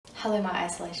Hello my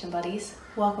isolation buddies,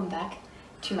 welcome back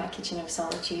to my kitchen of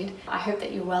solitude. I hope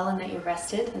that you're well and that you're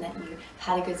rested and that you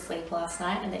had a good sleep last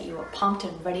night and that you are pumped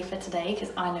and ready for today,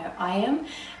 because I know I am,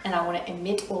 and I want to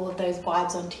emit all of those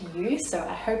vibes onto you. So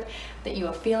I hope that you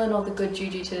are feeling all the good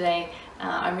juju today.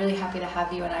 I'm really happy to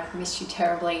have you and I've missed you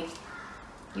terribly,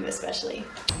 you especially.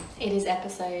 It is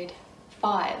episode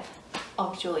 5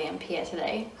 of Julie and Pierre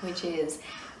today, which is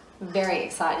very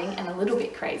exciting and a little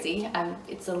bit crazy.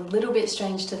 It's a little bit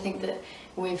strange to think that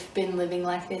we've been living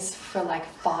like this for like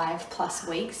 5+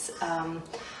 weeks. It's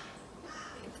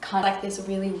kind of like this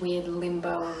really weird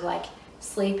limbo of like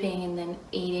sleeping and then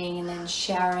eating and then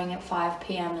showering at 5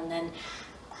 p.m. and then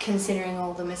considering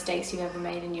all the mistakes you've ever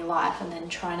made in your life and then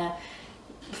trying to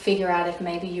figure out if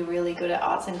maybe you're really good at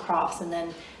arts and crafts and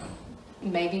then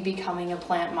maybe becoming a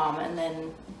plant mom and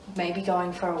then maybe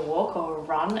going for a walk or a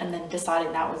run and then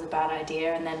deciding that was a bad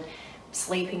idea and then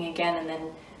sleeping again and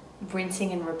then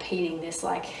rinsing and repeating this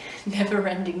like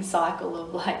never-ending cycle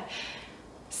of like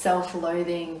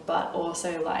self-loathing but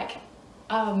also like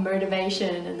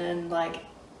motivation, and then like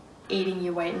eating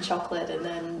your weight in chocolate and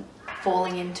then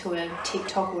falling into a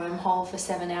TikTok wormhole for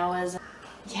 7 hours.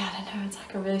 Yeah, I don't know, it's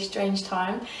like a really strange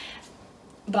time,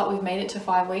 but we've made it to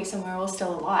 5 weeks and we're all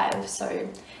still alive, so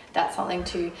that's something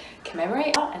to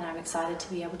commemorate. And I'm excited to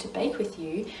be able to bake with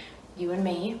you, you and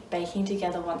me, baking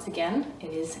together once again.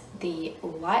 It is the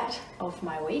light of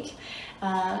my week,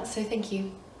 so thank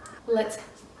you. Let's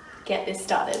get this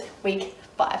started. Week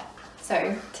 5.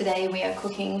 So today we are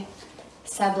cooking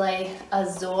Sable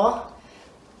Azur.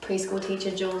 Preschool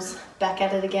teacher Jules back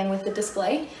at it again with the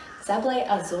display. Sable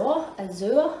Azur,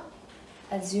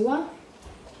 Azur.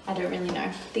 I don't really know.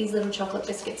 These little chocolate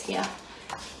biscuits here.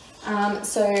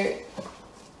 So it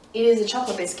is a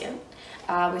chocolate biscuit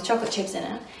with chocolate chips in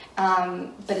it,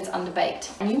 but it's underbaked.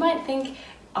 And you might think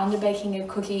underbaking a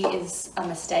cookie is a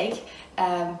mistake,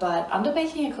 but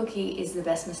underbaking a cookie is the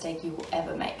best mistake you will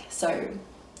ever make. So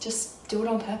just do it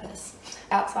on purpose.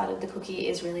 Outside of the cookie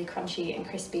is really crunchy and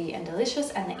crispy and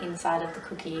delicious, and the inside of the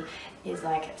cookie is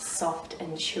like soft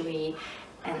and chewy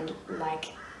and like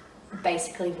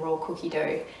basically raw cookie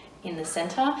dough in the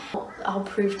center. I'll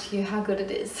prove to you how good it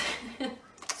is.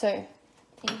 So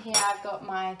in here I've got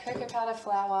my cocoa powder,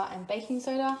 flour and baking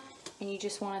soda, and you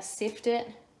just want to sift it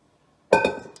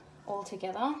all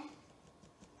together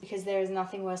because there is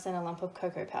nothing worse than a lump of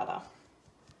cocoa powder.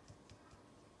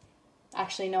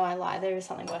 Actually, no, I lie, there is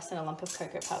something worse than a lump of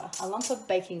cocoa powder. A lump of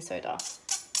baking soda,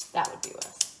 that would be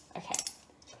worse. Okay,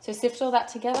 so sift all that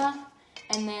together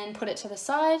and then put it to the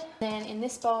side. Then in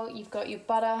this bowl you've got your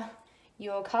butter,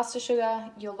 your caster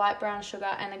sugar, your light brown sugar,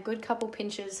 and a good couple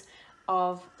pinches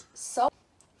of salt.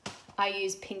 I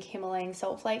use pink Himalayan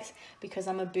salt flakes because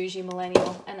I'm a bougie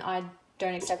millennial and I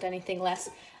don't accept anything less.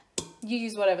 You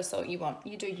use whatever salt you want,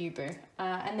 you do you boo.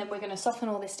 And then we're going to soften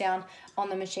all this down on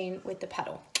the machine with the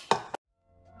paddle.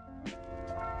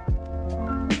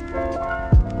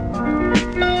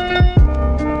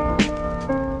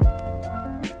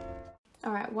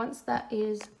 Alright, once that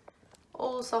is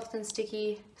all soft and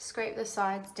sticky, scrape the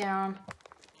sides down,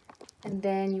 and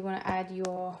then you want to add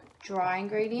your dry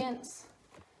ingredients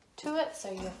to it.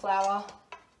 So your flour,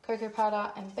 cocoa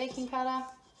powder and baking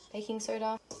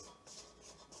soda.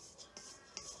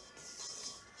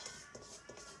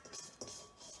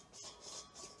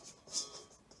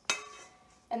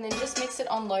 And then just mix it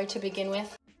on low to begin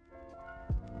with.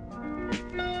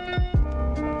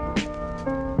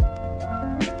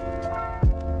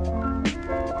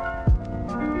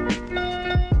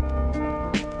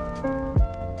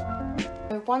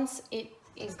 Once it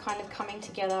is kind of coming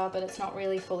together, but it's not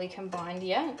really fully combined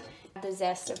yet, add the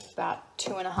zest of about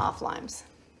 2.5 limes.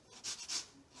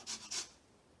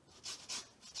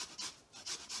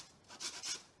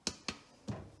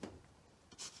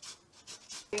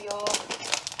 Your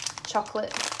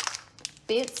chocolate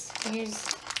bits, use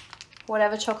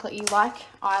whatever chocolate you like.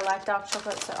 I like dark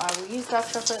chocolate, so I will use dark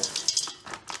chocolate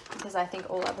because I think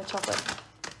all other chocolate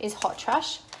is hot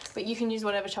trash, but you can use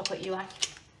whatever chocolate you like.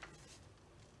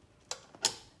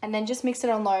 And then just mix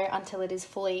it on low until it is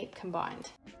fully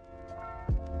combined.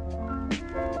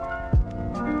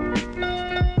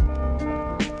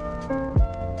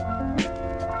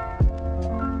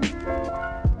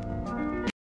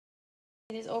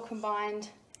 It is all combined.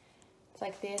 It's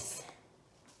like this.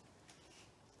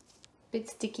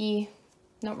 Bit sticky,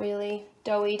 not really.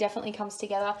 Doughy, definitely comes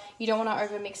together. You don't want to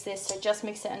over mix this, so just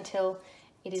mix it until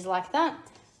it is like that.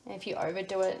 And if you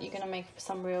overdo it, you're going to make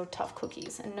some real tough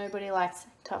cookies, and nobody likes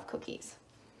tough cookies.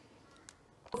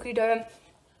 Cookie dough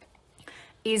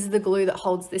is the glue that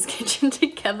holds this kitchen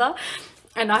together,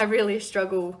 and I really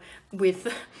struggle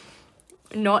with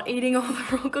not eating all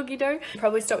the raw cookie dough.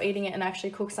 Probably stop eating it and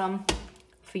actually cook some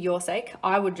for your sake.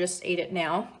 I would just eat it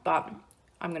now, but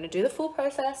I'm gonna do the full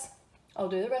process. I'll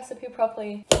do the recipe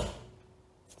properly.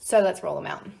 So let's roll them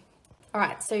out. All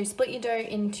right, so split your dough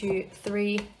into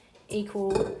 3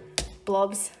 equal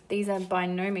blobs. These are by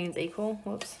no means equal.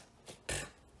 Whoops.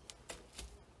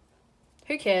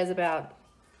 Who cares about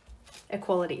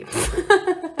equality?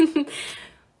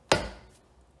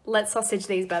 Let's sausage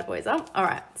these bad boys up. All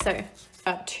right, so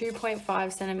about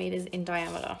 2.5 centimeters in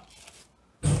diameter.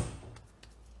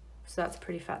 So that's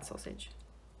pretty fat sausage.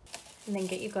 And then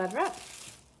get your Glad wrap.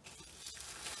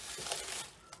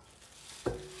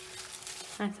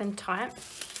 Nice and tight.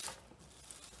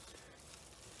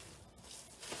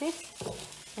 Okay.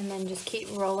 And then just keep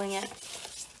rolling it.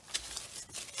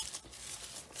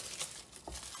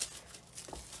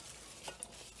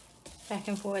 Back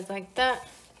and forwards like that.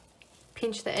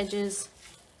 Pinch the edges.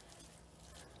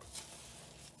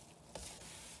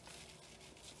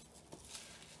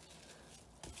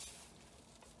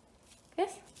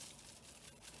 Yes.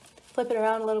 Flip it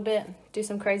around a little bit, do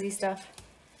some crazy stuff,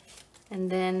 and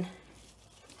then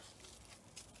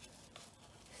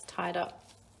just tie it up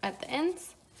at the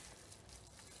ends.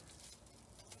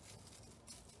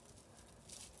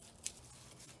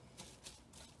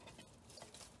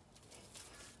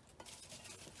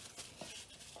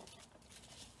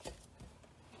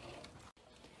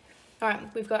 All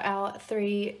right, we've got our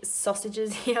 3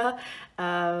 sausages here,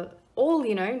 all,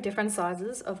 you know, different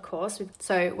sizes, of course.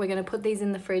 So we're gonna put these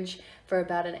in the fridge for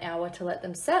about an hour to let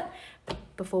them set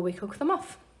before we cook them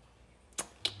off.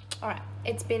 All right,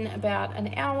 it's been about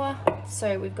an hour.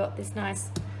 So we've got this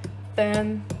nice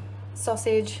firm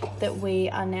sausage that we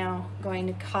are now going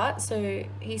to cut. So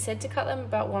he said to cut them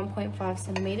about 1.5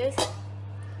 centimeters.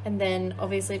 And then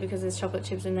obviously because there's chocolate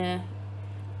chips in there,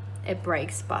 it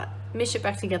breaks, but mish it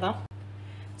back together.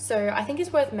 So I think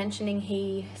it's worth mentioning,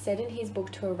 he said in his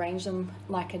book to arrange them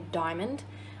like a diamond.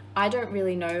 I don't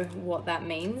really know what that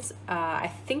means. I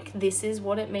think this is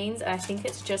what it means. I think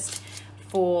it's just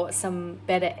for some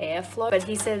better airflow, but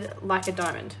he said like a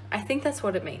diamond. I think that's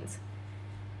what it means.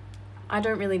 I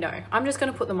don't really know. I'm just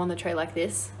gonna put them on the tray like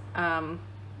this. And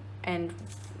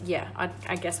yeah,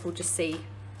 I guess we'll just see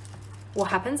what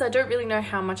happens. I don't really know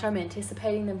how much I'm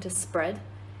anticipating them to spread.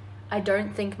 I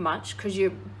don't think much, because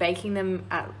you're baking them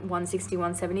at 160,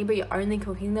 170, but you're only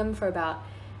cooking them for about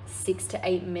 6 to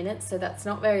 8 minutes, so that's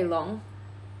not very long.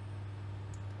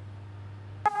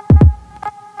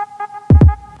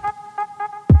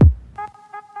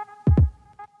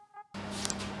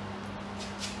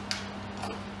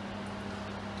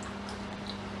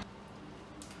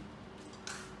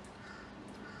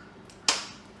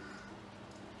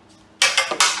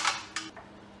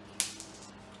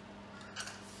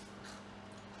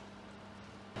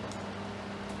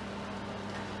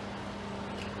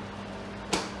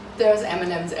 There's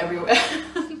M&Ms everywhere.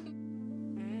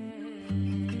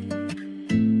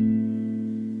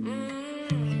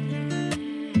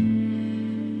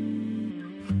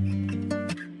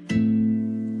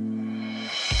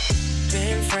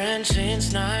 Been friends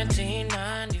since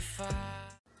 1995.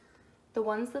 The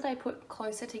ones that I put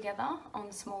closer together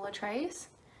on smaller trays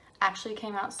actually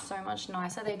came out so much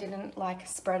nicer. They didn't like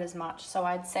spread as much. So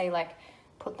I'd say like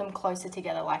put them closer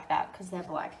together like that, because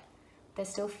they're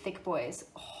still thick boys.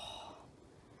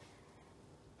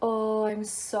 Oh, I'm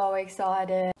so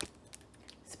excited.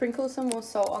 Sprinkle some more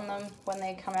salt on them when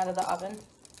they come out of the oven,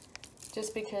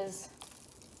 just because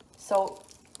salt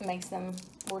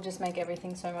will just make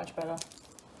everything so much better.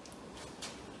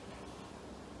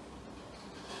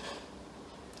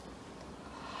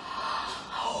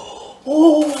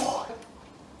 Oh,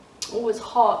 it's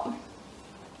hot.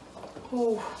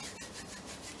 Oh.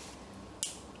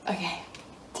 Okay,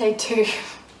 take 2.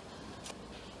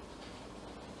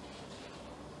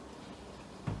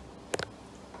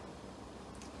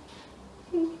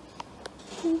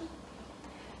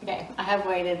 Okay, I have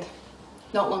waited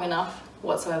not long enough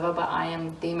whatsoever, but I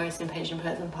am the most impatient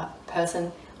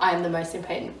person. I am the most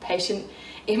impatient,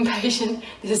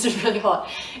 this is really hot,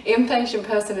 impatient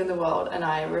person in the world, and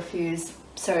I refuse.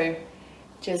 So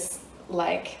just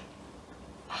like,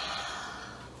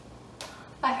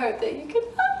 I hope that you can,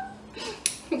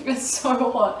 it's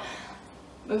so hot.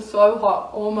 It's so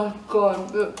hot. Oh my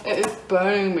god, it is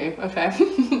burning me. Okay.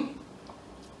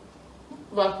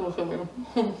 Like, look at me.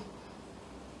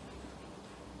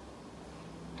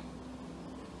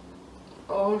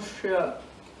 Oh shit.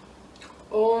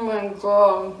 Oh my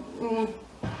god.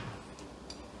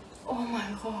 Oh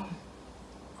my god.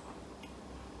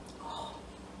 Oh.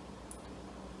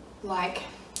 Like,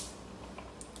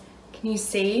 Can you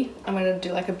see? I'm gonna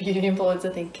do like a beauty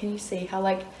influencer thing. Can you see how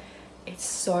like it's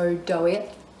so doughy?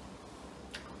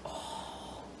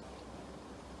 Oh.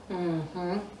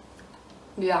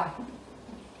 Yeah.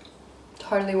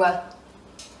 Totally worth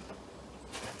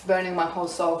burning my whole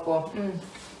soul for.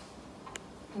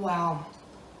 Wow.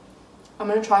 I'm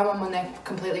gonna try one when they're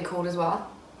completely cooled as well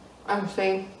and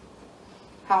see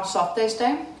how soft they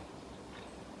stay.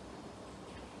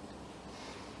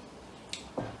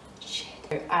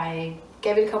 Shit. I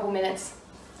gave it a couple minutes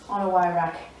on a wire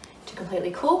rack to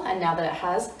completely cool, and now that it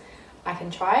has, I can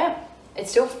try it. It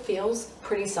still feels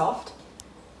pretty soft.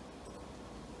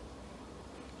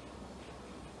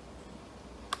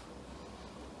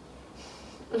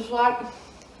 It's like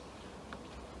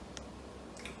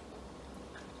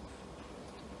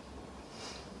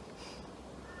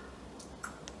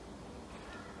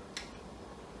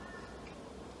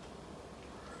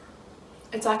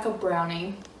it's like a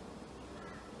brownie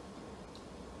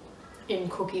in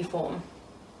cookie form.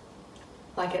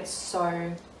 Like it's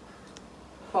so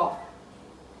soft.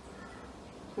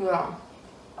 Yeah.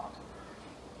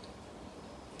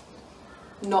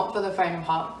 Not for the faint of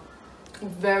heart.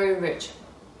 Very rich.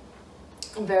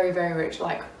 Very, very rich.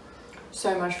 Like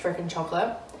so much freaking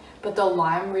chocolate. But the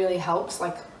lime really helps.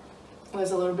 Like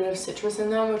there's a little bit of citrus in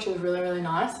them, which is really, really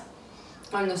nice.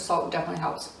 And the salt definitely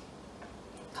helps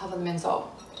cover them in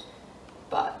salt.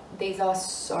 But these are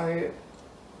so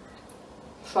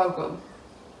good.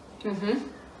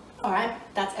 Alright,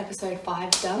 that's episode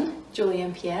 5 done. Julie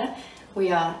and Pierre.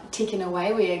 We are ticking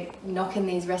away. We are knocking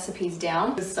these recipes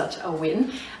down. It's such a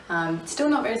win. Still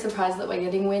not very surprised that we're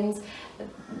getting wins.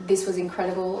 This was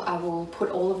incredible. I will put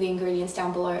all of the ingredients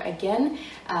down below again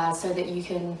so that you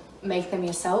can make them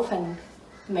yourself and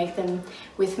make them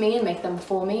with me and make them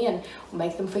for me, and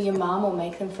make them for your mum or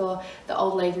make them for the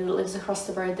old lady that lives across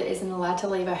the road that isn't allowed to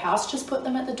leave her house. Just put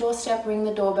them at the doorstep, ring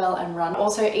the doorbell and run.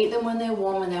 Also eat them when they're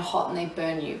warm, when they're hot and they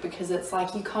burn you, because it's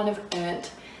like you kind of earned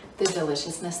the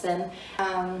deliciousness then.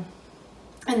 And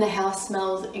the house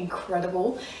smells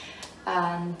incredible.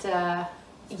 And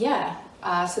yeah,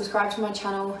 subscribe to my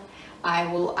channel. I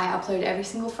upload every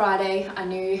single Friday a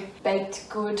new baked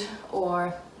good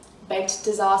or baked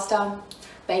disaster,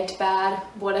 baked bad,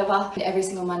 whatever. And every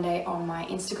single Monday on my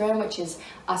Instagram, which is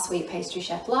A Sweet Pastry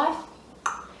Chef Life.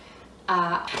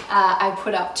 I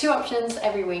put up 2 options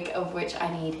every week, of which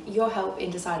I need your help in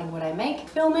deciding what I make.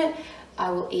 Film it. I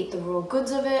will eat the raw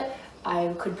goods of it.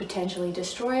 I could potentially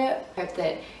destroy it. Hope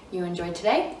that you enjoyed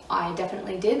today. I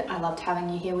definitely did. I loved having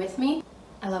you here with me.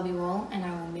 I love you all, and I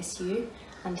will miss you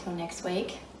until next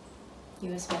week.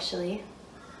 You especially.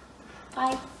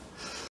 Bye.